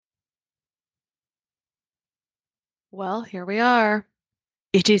Well, here we are.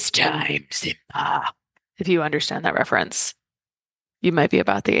 It is time, Simba. If you understand that reference, you might be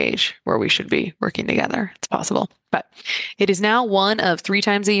about the age where we should be working together. It's possible. But it is now one of three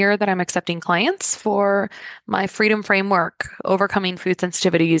times a year that I'm accepting clients for my Freedom Framework, overcoming food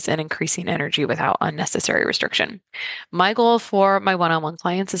sensitivities and increasing energy without unnecessary restriction. My goal for my one-on-one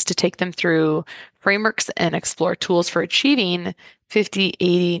clients is to take them through frameworks and explore tools for achieving 50,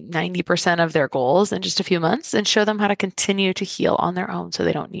 80, 90% of their goals in just a few months and show them how to continue to heal on their own so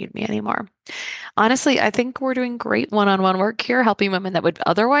they don't need me anymore. Honestly, I think we're doing great one-on-one work here, helping women that would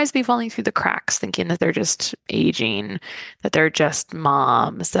otherwise be falling through the cracks, thinking that they're just aging, that they're just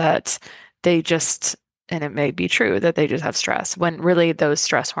moms, that they just, and it may be true that they just have stress, when really those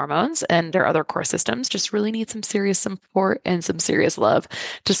stress hormones and their other core systems just really need some serious support and some serious love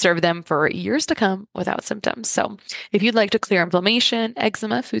to serve them for years to come without symptoms. So if you'd like to clear inflammation,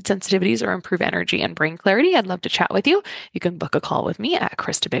 eczema, food sensitivities, or improve energy and brain clarity, I'd love to chat with you. You can book a call with me at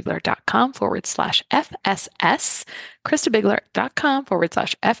kristabigler.com/FSS,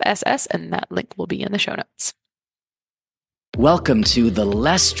 kristabigler.com/FSS, and that link will be in the show notes. Welcome to The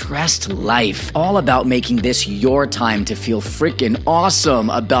Less Stressed Life, all about making this your time to feel freaking awesome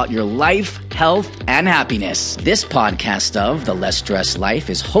about your life, health, and happiness. This podcast of The Less Stressed Life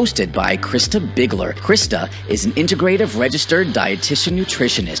is hosted by Krista Bigler. Krista is an integrative registered dietitian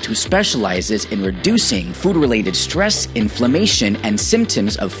nutritionist who specializes in reducing food-related stress, inflammation, and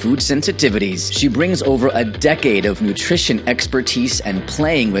symptoms of food sensitivities. She brings over a decade of nutrition expertise and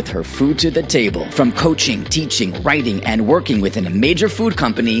playing with her food to the table. From coaching, teaching, writing, and working within a major food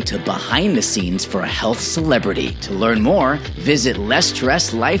company to behind the scenes for a health celebrity. To learn more, visit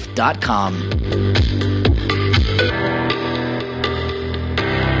lessstressedlife.com.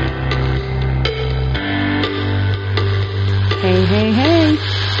 Hey.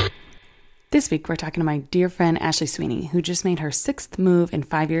 This week, we're talking to my dear friend, Ashley Sweeney, who just made her sixth move in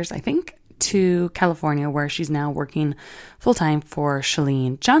 5 years, I think, to California, where she's now working full-time for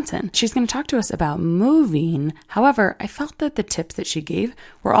Chalene Johnson. She's going to talk to us about moving. However, I felt that the tips that she gave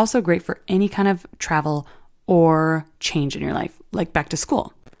were also great for any kind of travel or change in your life, like back to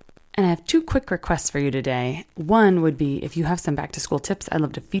school. And I have two quick requests for you today. One would be if you have some back to school tips, I'd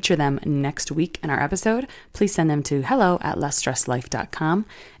love to feature them next week in our episode. Please send them to hello@lessstressedlife.com.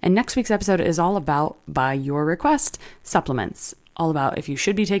 And next week's episode is all about, by your request, supplements. All about if you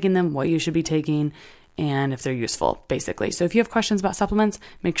should be taking them, what you should be taking, and if they're useful, basically. So if you have questions about supplements,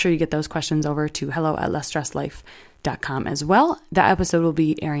 make sure you get those questions over to hello@lessstressedlife.com as well. That episode will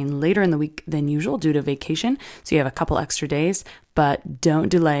be airing later in the week than usual due to vacation, so you have a couple extra days, but don't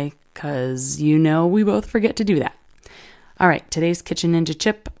delay because we both forget to do that. All right, today's Kitchen Ninja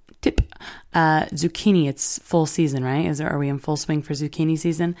tip. Zucchini, it's full season, right? Are we in full swing for zucchini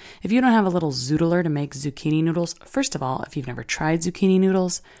season? If you don't have a little zoodler to make zucchini noodles, first of all, if you've never tried zucchini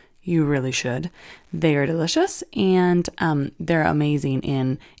noodles, you really should. They are delicious and they're amazing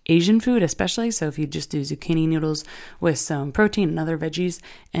in Asian food, especially. So if you just do zucchini noodles with some protein and other veggies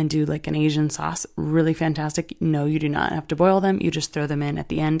and do like an Asian sauce, really fantastic. No, you do not have to boil them. You just throw them in at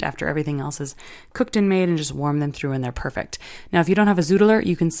the end after everything else is cooked and made and just warm them through and they're perfect. Now, if you don't have a zoodler,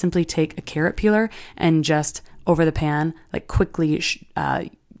 you can simply take a carrot peeler and just over the pan, like quickly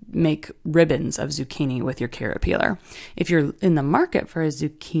make ribbons of zucchini with your carrot peeler. If you're in the market for a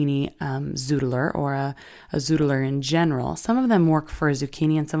zucchini zoodler or a zoodler in general, some of them work for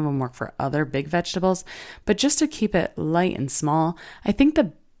zucchini and some of them work for other big vegetables. But just to keep it light and small, I think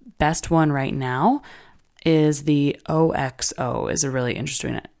the best one right now is the OXO is a really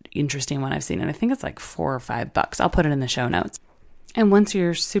interesting one I've seen. And I think it's like $4 or $5. I'll put it in the show notes. And once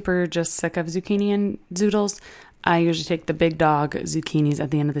you're super just sick of zucchini and zoodles, I usually take the big dog zucchinis at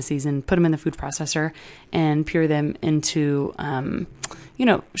the end of the season, put them in the food processor, and pure them into,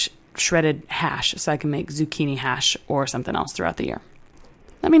 shredded hash so I can make zucchini hash or something else throughout the year.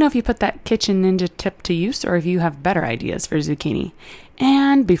 Let me know if you put that Kitchen Ninja tip to use or if you have better ideas for zucchini.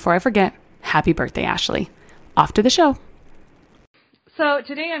 And before I forget, happy birthday, Ashley. Off to the show. So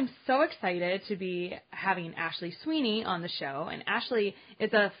today I'm so excited to be having Ashley Sweeney on the show. And Ashley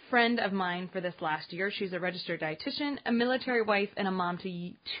is a friend of mine for this last year. She's a registered dietitian, a military wife, and a mom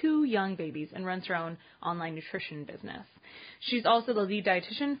to two young babies and runs her own online nutrition business. She's also the lead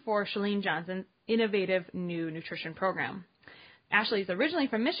dietitian for Chalene Johnson's innovative new nutrition program. Ashley is originally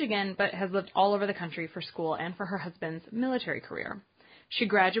from Michigan, but has lived all over the country for school and for her husband's military career. She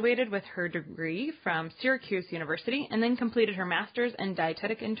graduated with her degree from Syracuse University and then completed her master's and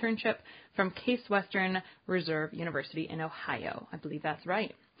dietetic internship from Case Western Reserve University in Ohio. I believe that's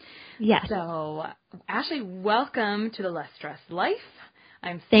right. Yes. So, Ashley, welcome to The Less Stressed Life.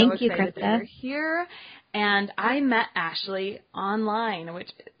 I'm so Thank you, excited that Krista. you're here. And I met Ashley online, which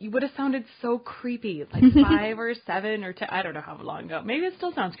would have sounded so creepy, like 5 or 7 or 10, I don't know how long ago. Maybe it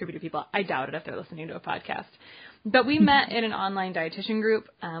still sounds creepy to people. I doubt it if they're listening to a podcast. But we met in an online dietitian group.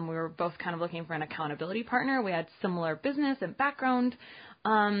 We were both kind of looking for an accountability partner. We had similar business and background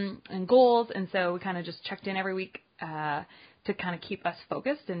and goals, and so we kind of just checked in every week to kind of keep us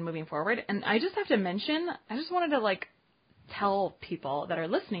focused and moving forward. And I just have to mention, I just wanted to tell people that are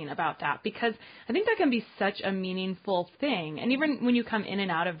listening about that, because I think that can be such a meaningful thing. And even when you come in and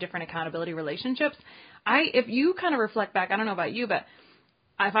out of different accountability relationships, if you kind of reflect back, I don't know about you, but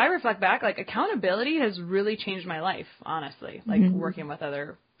if I reflect back, accountability has really changed my life, honestly, working with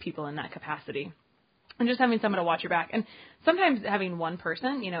other people in that capacity. And just having someone to watch your back. And sometimes having one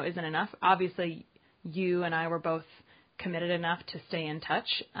person, isn't enough. Obviously, you and I were both committed enough to stay in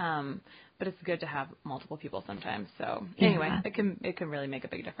touch. But it's good to have multiple people sometimes. So anyway, it can really make a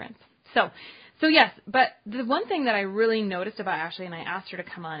big difference. So yes, but the one thing that I really noticed about Ashley, and I asked her to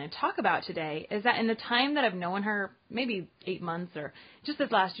come on and talk about today, is that in the time that I've known her, maybe 8 months or just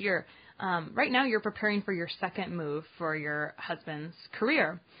this last year, right now you're preparing for your second move for your husband's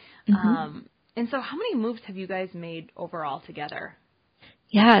career. And so how many moves have you guys made overall together?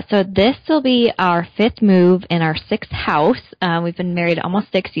 Yeah, so this will be our 5th move in our 6th house. We've been married almost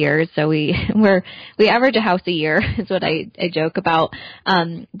 6 years, so we average a house a year is what I joke about.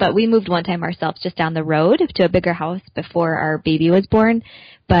 But we moved one time ourselves just down the road to a bigger house before our baby was born.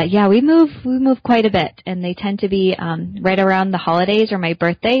 But yeah, we move quite a bit, and they tend to be right around the holidays or my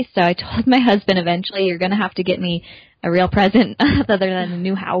birthday. So I told my husband eventually, you're going to have to get me a real present other than a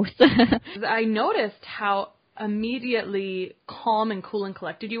new house. I noticed how immediately calm and cool and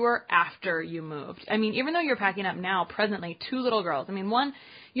collected you were after you moved. I mean, even though you're packing up now, presently, 2 little girls. I mean,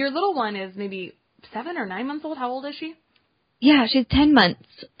 your little one is maybe 7 or 9 months old. How old is she? Yeah, she's 10 months,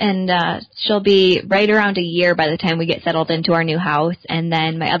 and she'll be right around a year by the time we get settled into our new house. And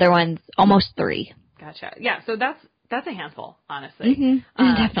then my other one's almost 3. Gotcha. Yeah, so that's a handful, honestly.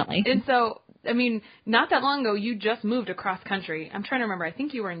 Definitely. And so, I mean, not that long ago, you just moved across country. I'm trying to remember. I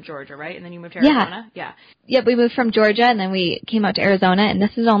think you were in Georgia, right? And then you moved to Arizona? Yeah. Yep, we moved from Georgia, and then we came out to Arizona, and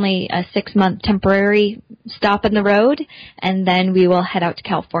this is only a 6-month temporary stop in the road, and then we will head out to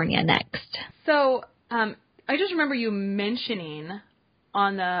California next. So, I just remember you mentioning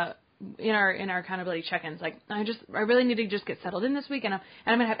in our accountability check-ins, I really need to just get settled in this week, and I'm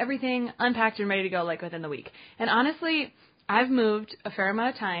going to have everything unpacked and ready to go within the week. And honestly, I've moved a fair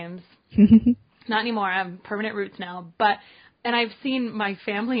amount of times. Not anymore. I have permanent roots now, and I've seen my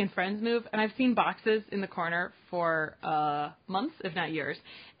family and friends move, and I've seen boxes in the corner for months, if not years.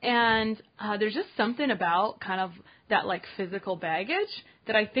 And there's just something about kind of that physical baggage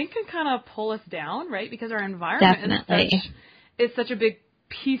that I think can kind of pull us down, right? Because our environment is such a big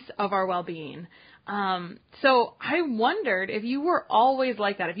piece of our well-being. So I wondered if you were always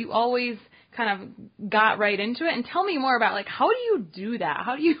like that, if you always kind of got right into it, and tell me more about how do you do that?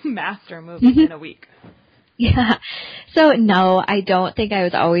 How do you master moving in a week? Yeah. So no, I don't think I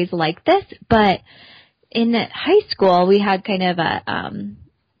was always like this, but in high school we had kind of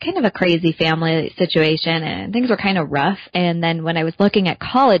a crazy family situation, and things were kind of rough. And then when I was looking at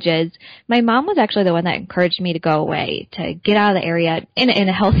colleges, my mom was actually the one that encouraged me to go away, to get out of the area in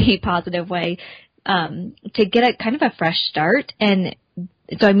a healthy, positive way, to get a kind of a fresh start. And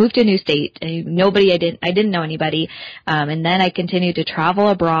so I moved to a new state. I didn't know anybody. And then I continued to travel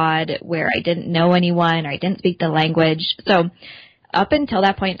abroad where I didn't know anyone or I didn't speak the language. So up until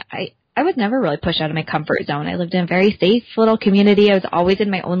that point, I was never really pushed out of my comfort zone. I lived in a very safe little community. I was always in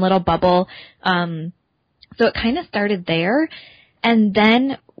my own little bubble. So it kind of started there. And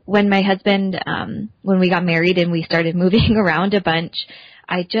then when my husband, when we got married and we started moving around a bunch,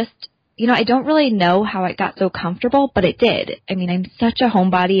 I just, I don't really know how I got so comfortable, but it did. I mean, I'm such a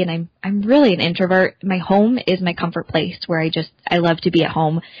homebody, and I'm really an introvert. My home is my comfort place where I love to be at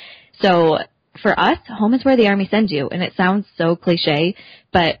home. So for us, home is where the Army sends you. And it sounds so cliche,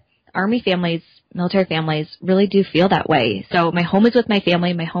 but Army families, military families really do feel that way. So my home is with my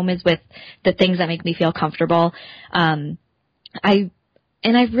family. My home is with the things that make me feel comfortable. I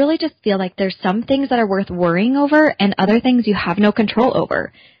really just feel like there's some things that are worth worrying over and other things you have no control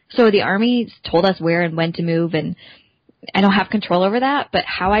over. So the Army told us where and when to move, and I don't have control over that, but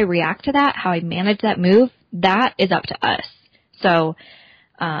how I react to that, how I manage that move, that is up to us. So,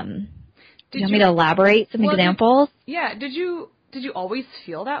 you want me to elaborate some examples? Did you always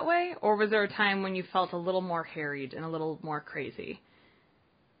feel that way, or was there a time when you felt a little more harried and a little more crazy?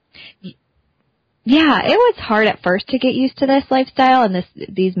 Yeah, it was hard at first to get used to this lifestyle and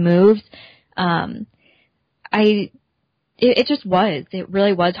these moves. it just was. It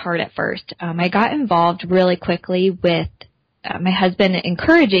really was hard at first. I got involved really quickly with my husband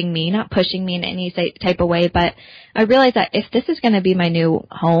encouraging me, not pushing me in any type of way, but I realized that if this is going to be my new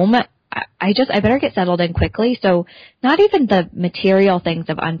home, I better get settled in quickly. So not even the material things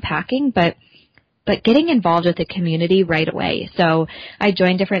of unpacking, but getting involved with the community right away. So I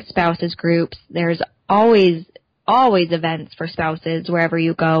joined different spouses groups. There's always events for spouses wherever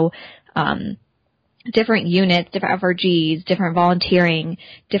you go. Different units, different FRGs, different volunteering,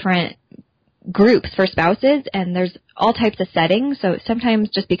 different groups for spouses, and there's all types of settings. So sometimes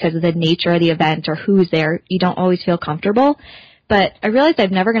just because of the nature of the event or who's there, you don't always feel comfortable. But I realized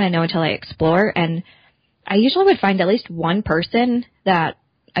I'm never going to know until I explore, and I usually would find at least one person that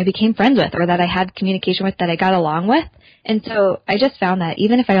I became friends with or that I had communication with that I got along with. And so I just found that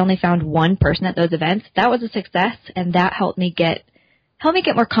even if I only found one person at those events, that was a success, and that helped me get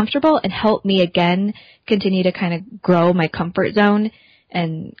more comfortable and help me again continue to kind of grow my comfort zone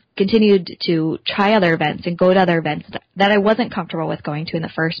and continued to try other events and go to other events that I wasn't comfortable with going to in the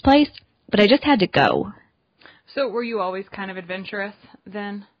first place, but I just had to go. So were you always kind of adventurous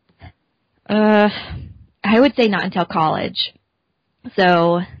then? I would say not until college.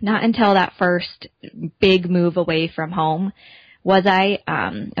 So not until that first big move away from home was I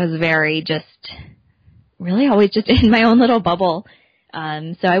was very really always just in my own little bubble.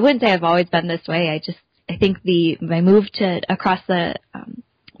 So I wouldn't say I've always been this way. I think my move to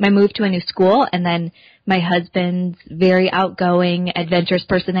a new school, and then my husband's very outgoing, adventurous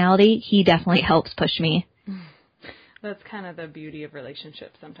personality, he definitely helps push me. That's kind of the beauty of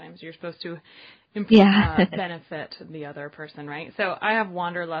relationships. Sometimes you're supposed to benefit the other person, right? So I have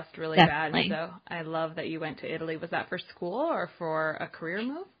wanderlust really Definitely. bad. So I love that you went to Italy. Was that for school or for a career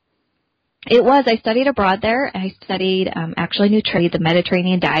move? It was. I studied abroad there. I studied actually the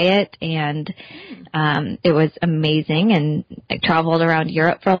Mediterranean diet, and it was amazing. And I traveled around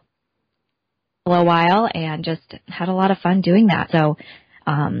Europe for a little while and just had a lot of fun doing that. So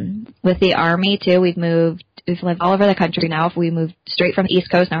with the Army, too, we've lived all over the country now. If we moved straight from the East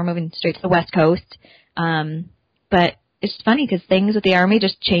Coast, now we're moving straight to the West Coast. But it's funny because things with the Army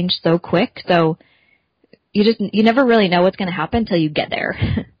just change so quick. So you never really know what's going to happen until you get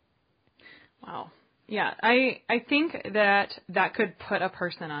there. Wow. Yeah, I think that could put a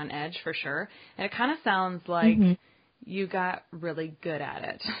person on edge for sure. And it kind of sounds like you got really good at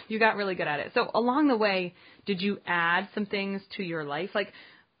it. So along the way, did you add some things to your life, like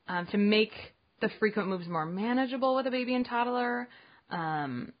to make the frequent moves more manageable with a baby and toddler?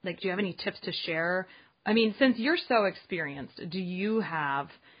 Like, do you have any tips to share? I mean, since you're so experienced, do you have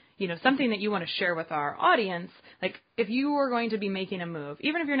something that you want to share with our audience? Like, if you were going to be making a move,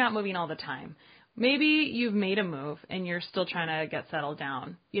 even if you're not moving all the time, maybe you've made a move and you're still trying to get settled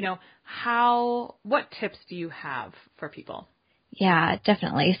down. What tips do you have for people? Yeah,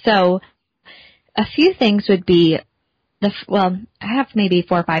 definitely. So a few things would be I have maybe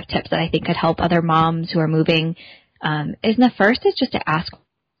 4 or 5 tips that I think could help other moms who are moving. The first is just to ask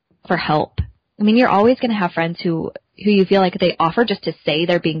for help. I mean, you're always going to have friends who you feel like they offer just to say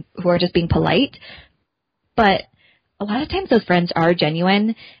who are just being polite. But a lot of times those friends are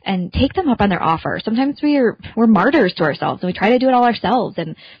genuine, and take them up on their offer. Sometimes we're martyrs to ourselves and we try to do it all ourselves,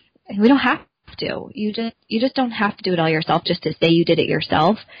 and we don't have to. You just don't have to do it all yourself just to say you did it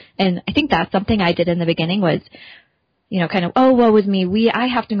yourself. And I think that's something I did in the beginning was, kind of, oh, woe is me. I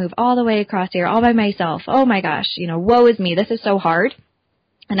have to move all the way across here all by myself. Oh my gosh, woe is me. This is so hard.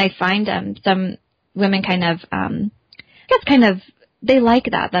 And I find some women they like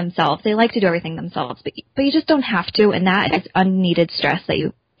that themselves. They like to do everything themselves, but you just don't have to, and that is unneeded stress that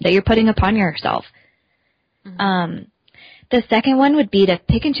you're putting upon yourself. Mm-hmm. The second one would be to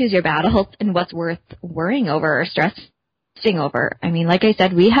pick and choose your battles and what's worth worrying over or stressing over. I mean, like I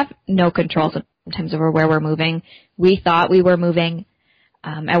said, we have no control sometimes over where we're moving. We thought we were moving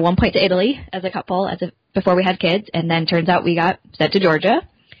at one point to Italy as a couple before we had kids, and then turns out we got sent to Georgia.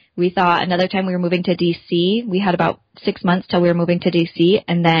 We thought another time we were moving to D.C. We had about 6 months till we were moving to D.C.,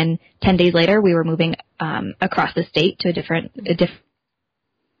 and then 10 days later we were moving across the state to a different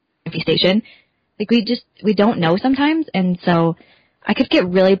station. Like, we don't know sometimes, and so I could get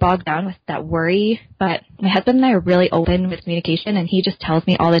really bogged down with that worry, but my husband and I are really open with communication, and he just tells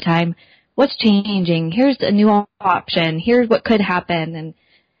me all the time, what's changing? Here's a new option. Here's what could happen.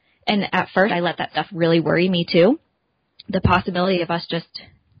 And at first I let that stuff really worry me too. The possibility of us just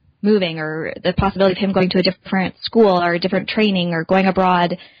moving, or the possibility of him going to a different school or a different training or going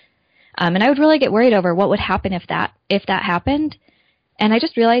abroad. And I would really get worried over what would happen if that happened. And I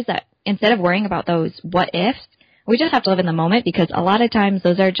just realized that instead of worrying about those what ifs, We just have to live in the moment, because a lot of times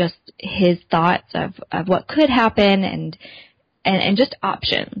those are just his thoughts of what could happen and just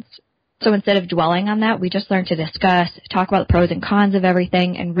options. So instead of dwelling on that, we just learn to discuss, talk about the pros and cons of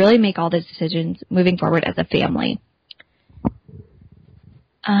everything, and really make all those decisions moving forward as a family.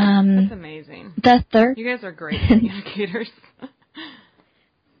 That's amazing. The third, you guys are great communicators.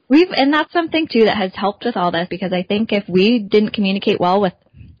 And that's something too that has helped with all this, because I think if we didn't communicate well with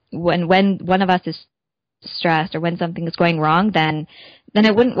when one of us is stressed or when something is going wrong, then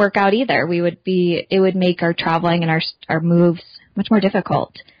it wouldn't work out either. It would make our traveling and our moves much more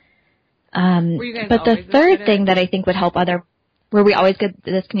difficult. But the third thing that I think would help were we always get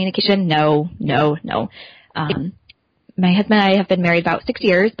this communication? No. My husband and I have been married about 6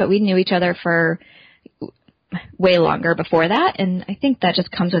 years, but we knew each other for way longer before that. And I think that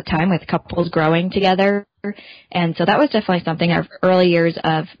just comes with time, with couples growing together. And so that was definitely something our early years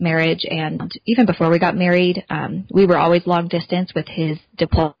of marriage. And even before we got married, we were always long distance with his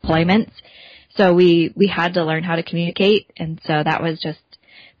deployments. So we had to learn how to communicate. And so that was just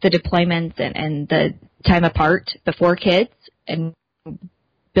the deployments and the time apart before kids, and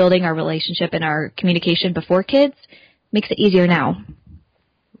building our relationship and our communication before kids makes it easier now.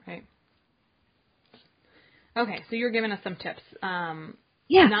 Right. Okay, so you're giving us some tips.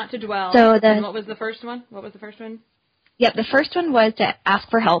 Yeah. Not to dwell. So and what was the first one? Yep, the first one was to ask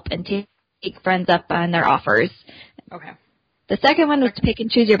for help and take friends up on their offers. Okay. The second one was to pick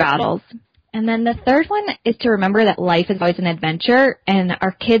and choose your battles. And then the third one is to remember that life is always an adventure, and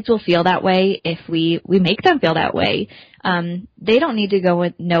our kids will feel that way if we make them feel that way. They don't need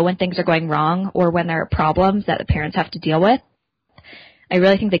to know when things are going wrong or when there are problems that the parents have to deal with. I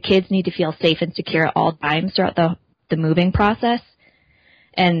really think the kids need to feel safe and secure at all times throughout the moving process.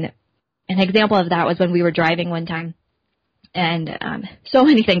 And an example of that was when we were driving one time, and so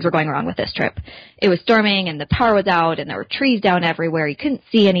many things were going wrong with this trip. It was storming, and the power was out, and there were trees down everywhere. You couldn't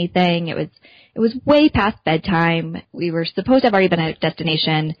see anything. It was way past bedtime. We were supposed to have already been at a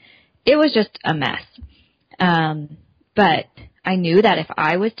destination. It was just a mess. But I knew that if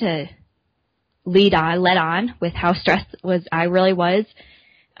I was to let on with how stressed I really was,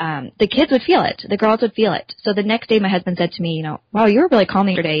 the kids would feel it. The girls would feel it. So the next day my husband said to me, wow, you were really calm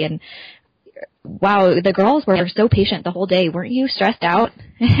yesterday, and wow, the girls were so patient the whole day. Weren't you stressed out?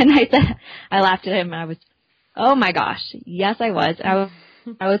 And I laughed at him, and I was, oh my gosh, yes, I was.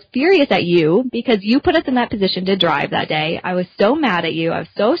 I was furious at you because you put us in that position to drive that day. I was so mad at you. I was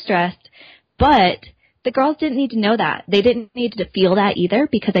so stressed, but the girls didn't need to know that. They didn't need to feel that either,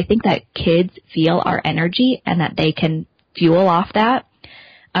 because I think that kids feel our energy and that they can fuel off that.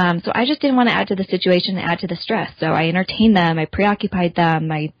 So I just didn't want to add to the situation and add to the stress. So I entertained them. I preoccupied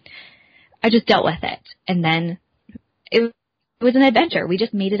them. I just dealt with it. And then it was an adventure. We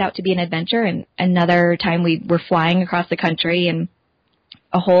just made it out to be an adventure. And another time we were flying across the country, and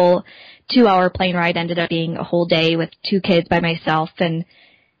a whole 2-hour plane ride ended up being a whole day with 2 kids by myself. And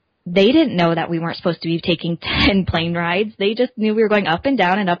they didn't know that we weren't supposed to be taking 10 plane rides. They just knew we were going up and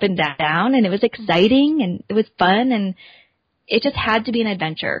down and up and down. And it was exciting, and it was fun, and it just had to be an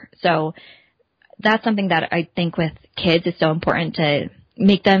adventure. So that's something that I think with kids is so important, to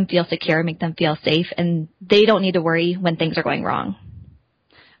make them feel secure, make them feel safe, and they don't need to worry when things are going wrong.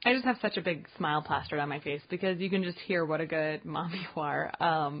 I just have such a big smile plastered on my face, because you can just hear what a good mom you are.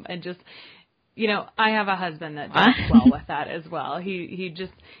 And just, I have a husband that does well with that as well. He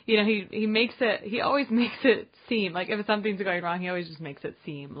just, he always makes it seem like if something's going wrong, he always just makes it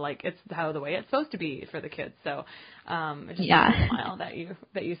seem like it's the way it's supposed to be for the kids. So, it just makes me smile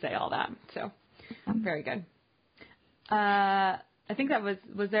that you say all that. So, very good. I think that is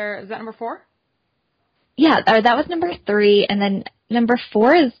that number 4? Yeah, that was number 3. And then number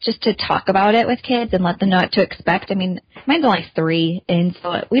 4 is just to talk about it with kids and let them know what to expect. I mean, mine's only 3, and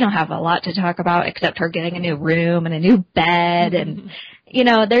so we don't have a lot to talk about except her getting a new room and a new bed. And,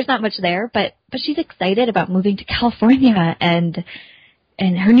 there's not much there, but she's excited about moving to California and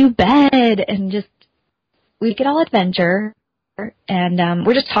her new bed, and just, we get all adventure, and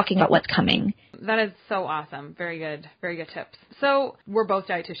we're just talking about what's coming. That is so awesome. Very good tips. So we're both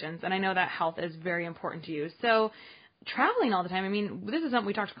dietitians, and I know that health is very important to you. So traveling all the time, I mean, this is something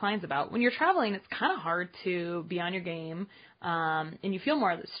we talk to clients about. When you're traveling, it's kind of hard to be on your game, and you feel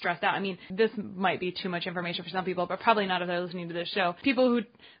more stressed out. I mean, this might be too much information for some people, but probably not if they're listening to this show. People who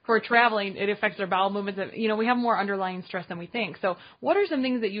are traveling, it affects their bowel movements. We have more underlying stress than we think. So what are some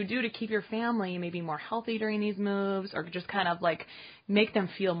things that you do to keep your family maybe more healthy during these moves, or just kind of like make them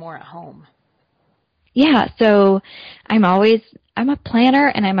feel more at home? Yeah, so I'm a planner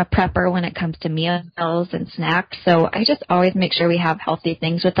and I'm a prepper when it comes to meals and snacks. So I just always make sure we have healthy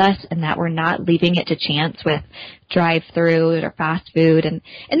things with us and that we're not leaving it to chance with drive-through or fast food. And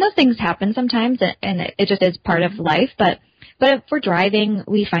those things happen sometimes, and it just is part of life. But if we're driving,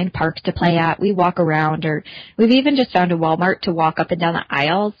 we find parks to play at, we walk around, or we've even just found a Walmart to walk up and down the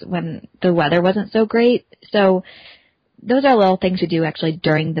aisles when the weather wasn't so great. So those are little things we do actually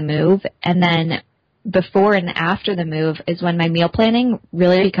during the move. And then before and after the move is when my meal planning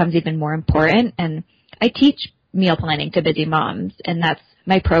really becomes even more important. And I teach meal planning to busy moms, and that's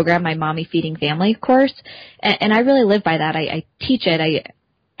my program, my Mommy Feeding Family course. And I really live by that. I teach it.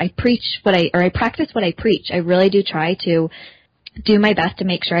 I preach I practice what I preach. I really do try to do my best to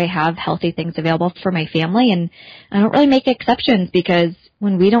make sure I have healthy things available for my family. And I don't really make exceptions, because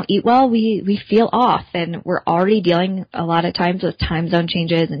when we don't eat well, we feel off, and we're already dealing a lot of times with time zone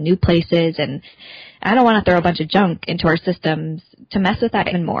changes and new places. And I don't want to throw a bunch of junk into our systems to mess with that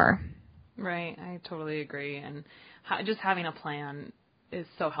even more. Right. I totally agree. And just having a plan is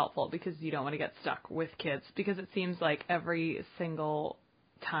so helpful, because you don't want to get stuck with kids, because it seems like every single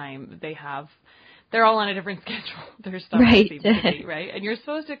time they're all on a different schedule. Their stuff Right. seems to be, right? And you're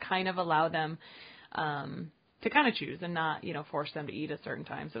supposed to kind of allow them to kind of choose and not, force them to eat at certain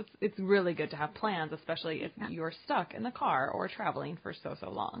times. So it's really good to have plans, especially if you're stuck in the car or traveling for so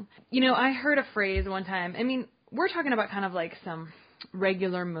long. I heard a phrase one time. I mean, we're talking about kind of like some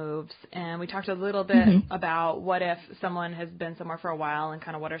regular moves, and we talked a little bit about what if someone has been somewhere for a while and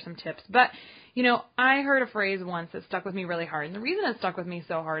kind of what are some tips. But, I heard a phrase once that stuck with me really hard. And the reason it stuck with me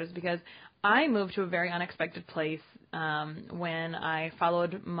so hard is because I moved to a very unexpected place when I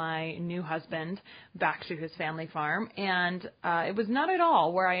followed my new husband back to his family farm, and it was not at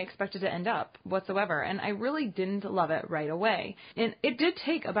all where I expected to end up whatsoever, and I really didn't love it right away. And it did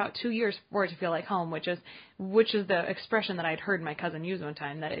take about 2 years for it to feel like home, which is the expression that I'd heard my cousin use one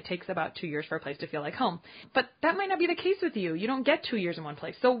time, that it takes about 2 years for a place to feel like home. But that might not be the case with you. You don't get 2 years in one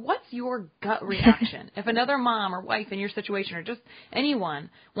place. So what's your gut reaction if another mom or wife in your situation, or just anyone,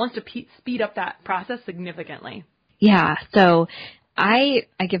 wants to speed up that process significantly? Yeah, so I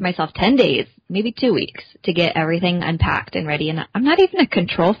give myself 10 days, maybe 2 weeks, to get everything unpacked and ready. And I'm not even a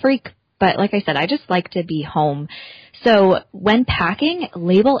control freak, but like I said, I just like to be home. So when packing,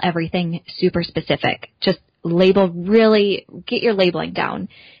 label everything super specific. Just get your labeling down.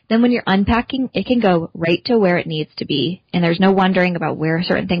 Then when you're unpacking, it can go right to where it needs to be. And there's no wondering about where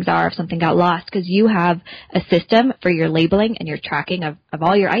certain things are if something got lost, because you have a system for your labeling and your tracking of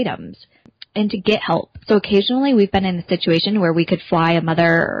all your items. And to get help. So occasionally we've been in a situation where we could fly a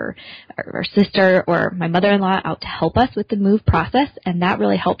mother or sister or my mother-in-law out to help us with the move process, and that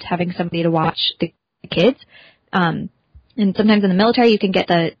really helped, having somebody to watch the kids. And sometimes in the military you can get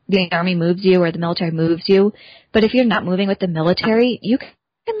the Army moves you or the military moves you. But if you're not moving with the military, you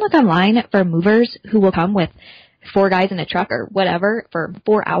can look online for movers who will come with 4 guys in a truck or whatever for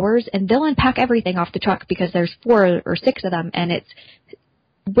 4 hours, and they'll unpack everything off the truck because there's 4 or 6 of them, and it's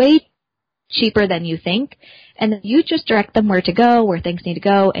way cheaper than you think. And then you just direct them where to go, where things need to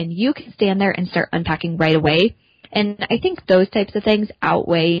go, and you can stand there and start unpacking right away. And I think those types of things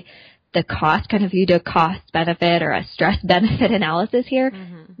outweigh the cost. Kind of, you do a cost benefit or a stress benefit analysis here.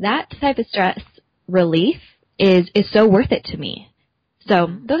 That type of stress relief is so worth it to me. So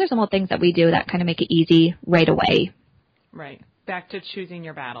those are some of the things that we do that kind of make it easy right away. Right. Back to choosing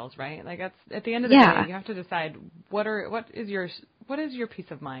your battles, right? Like, that's at the end of the day, you have to decide what is your peace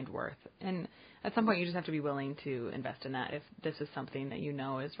of mind worth, and at some point you just have to be willing to invest in that if this is something that you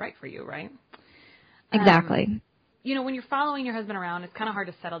know is right for you, right? Exactly. When you're following your husband around, it's kind of hard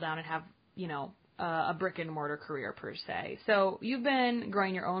to settle down and have a brick and mortar career per se. So you've been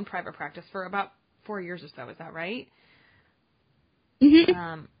growing your own private practice for about 4 years or so. Is that right?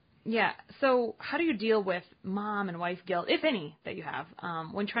 Yeah. So how do you deal with mom and wife guilt, if any, that you have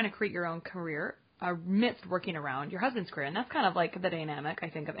when trying to create your own career amidst working around your husband's career? And that's kind of like the dynamic, I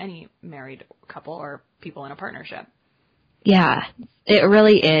think, of any married couple or people in a partnership. Yeah, it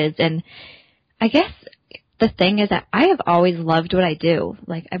really is. And I guess the thing is that I have always loved what I do.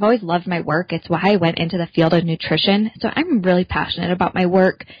 Like, I've always loved my work. It's why I went into the field of nutrition. So I'm really passionate about my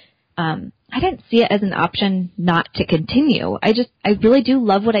work. I didn't see it as an option not to continue. I really do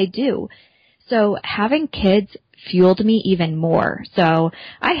love what I do. So having kids fueled me even more. So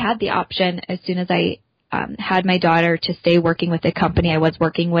I had the option as soon as I had my daughter to stay working with the company I was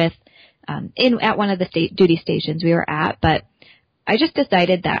working with at one of the duty stations we were at. But I just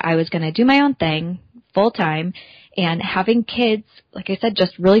decided that I was going to do my own thing full time. And having kids, like I said,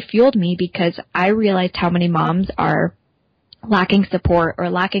 just really fueled me, because I realized how many moms are lacking support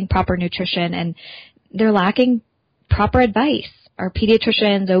or lacking proper nutrition, and they're lacking proper advice. Our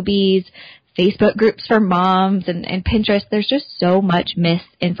pediatricians, OBs, Facebook groups for moms, and Pinterest, there's just so much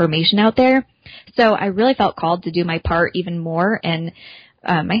misinformation out there. So I really felt called to do my part even more. And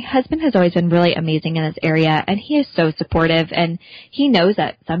my husband has always been really amazing in this area, and he is so supportive. And he knows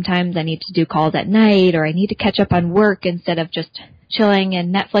that sometimes I need to do calls at night, or I need to catch up on work instead of just chilling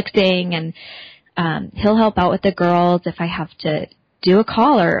and Netflixing. And he'll help out with the girls if I have to do a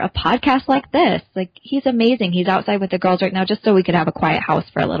call or a podcast like this. Like, he's amazing. He's outside with the girls right now just so we could have a quiet house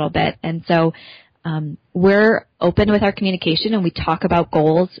for a little bit. And so we're open with our communication, and we talk about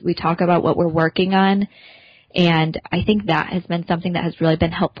goals. We talk about what we're working on. And I think that has been something that has really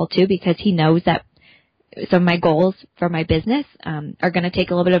been helpful too, because he knows that some of my goals for my business are going to take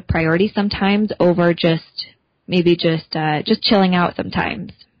a little bit of priority sometimes over just chilling out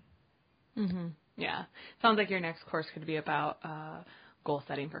sometimes. Mm-hmm. Yeah. Sounds like your next course could be about goal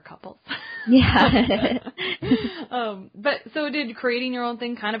setting for couples. Yeah. But so did creating your own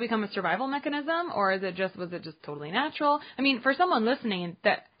thing kind of become a survival mechanism, or was it just totally natural? I mean, for someone listening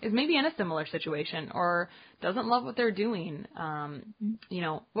that is maybe in a similar situation or doesn't love what they're doing,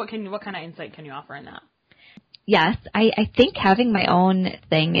 what kind of insight can you offer in that? Yes, I think having my own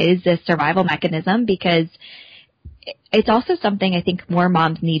thing is a survival mechanism, because it's also something I think more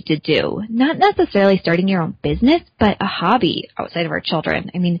moms need to do. Not necessarily starting your own business, but a hobby outside of our children.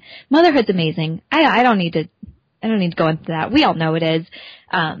 I mean, motherhood's amazing. I don't need to go into that. We all know it is.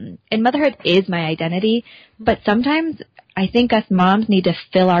 And motherhood is my identity. But sometimes I think us moms need to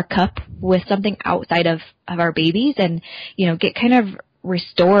fill our cup with something outside of our babies, and, get kind of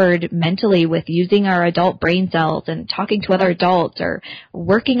restored mentally with using our adult brain cells and talking to other adults, or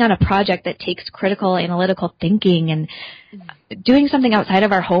working on a project that takes critical analytical thinking, and doing something outside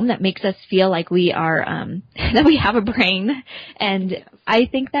of our home that makes us feel like we are, that we have a brain. And I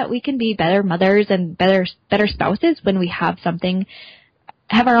think that we can be better mothers and better spouses when we have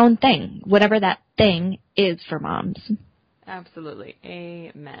our own thing, whatever that thing is for moms. Absolutely.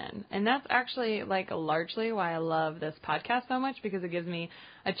 Amen. And that's actually largely why I love this podcast so much, because it gives me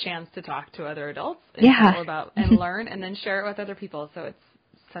a chance to talk to other adults and about and learn, and then share it with other people. So it's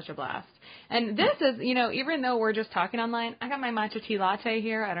such a blast. And this is, even though we're just talking online, I got my matcha tea latte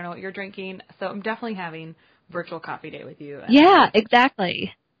here. I don't know what you're drinking. So I'm definitely having virtual coffee day with you. Yeah,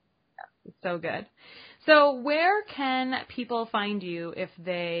 exactly. It's so good. So where can people find you if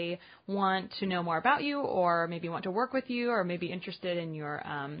they want to know more about you, or maybe want to work with you, or maybe interested in your,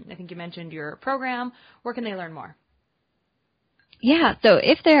 I think you mentioned your program. Where can they learn more? Yeah, so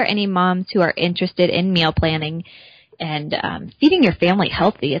if there are any moms who are interested in meal planning and feeding your family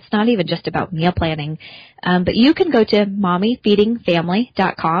healthy, it's not even just about meal planning, but you can go to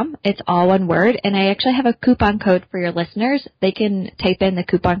mommyfeedingfamily.com. It's all one word, and I actually have a coupon code for your listeners. They can type in the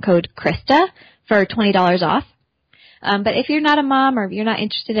coupon code Krista for $20 off. But if you're not a mom, or if you're not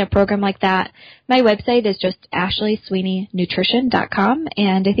interested in a program like that, my website is just ashleysweeneynutrition.com,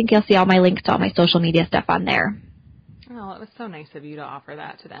 and I think you'll see all my links to all my social media stuff on there. Oh, it was so nice of you to offer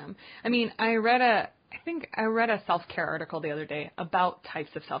that to them. I mean, I read a self-care article the other day about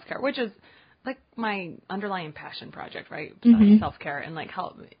types of self-care, which is like my underlying passion project, right? Mm-hmm. Self-care, and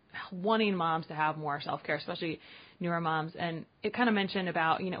how wanting moms to have more self-care, especially newer moms. And it kind of mentioned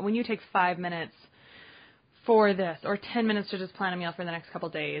about, when you take 5 minutes for this, or 10 minutes to just plan a meal for the next couple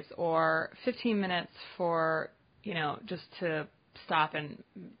of days, or 15 minutes for, just to stop and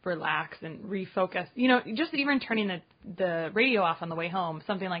relax and refocus, just even turning the radio off on the way home,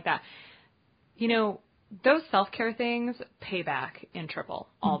 something like that. Those self-care things pay back in triple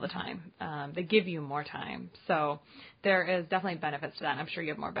all the time. They give you more time. So there is definitely benefits to that. I'm sure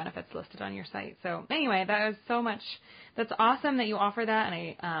you have more benefits listed on your site. So anyway, that's awesome that you offer that.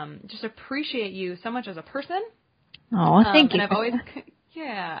 And I just appreciate you so much as a person. Oh, thank you. And I've always,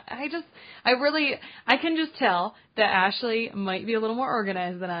 I can just tell that Ashley might be a little more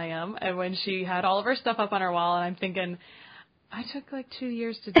organized than I am. And when she had all of her stuff up on her wall, and I'm thinking, I took 2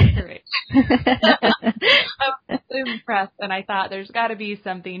 years to decorate. I'm impressed, and I thought there's got to be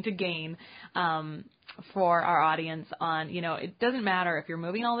something to gain for our audience on, it doesn't matter if you're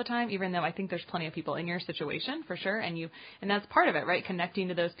moving all the time, even though I think there's plenty of people in your situation for sure, and that's part of it, right? Connecting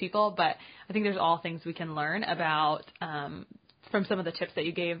to those people. But I think there's all things we can learn about from some of the tips that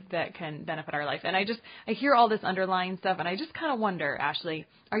you gave that can benefit our life. And I hear all this underlying stuff, and I just kind of wonder, Ashley,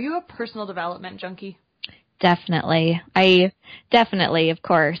 are you a personal development junkie? Definitely. Of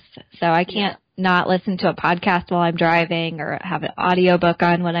course. So I can't not listen to a podcast while I'm driving, or have an audiobook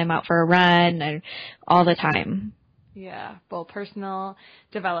on when I'm out for a run, or all the time. Yeah, well, personal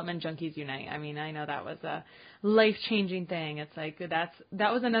development junkies unite. I mean, I know that was a life-changing thing. It's like that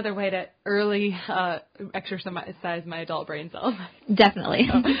was another way to early exercise my adult brain cells. Definitely.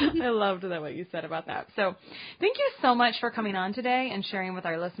 I loved what you said about that. So thank you so much for coming on today and sharing with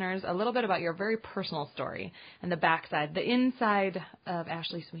our listeners a little bit about your very personal story and the backside, the inside of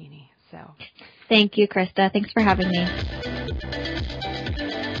Ashley Sweeney. So thank you, Krista. Thanks for having me.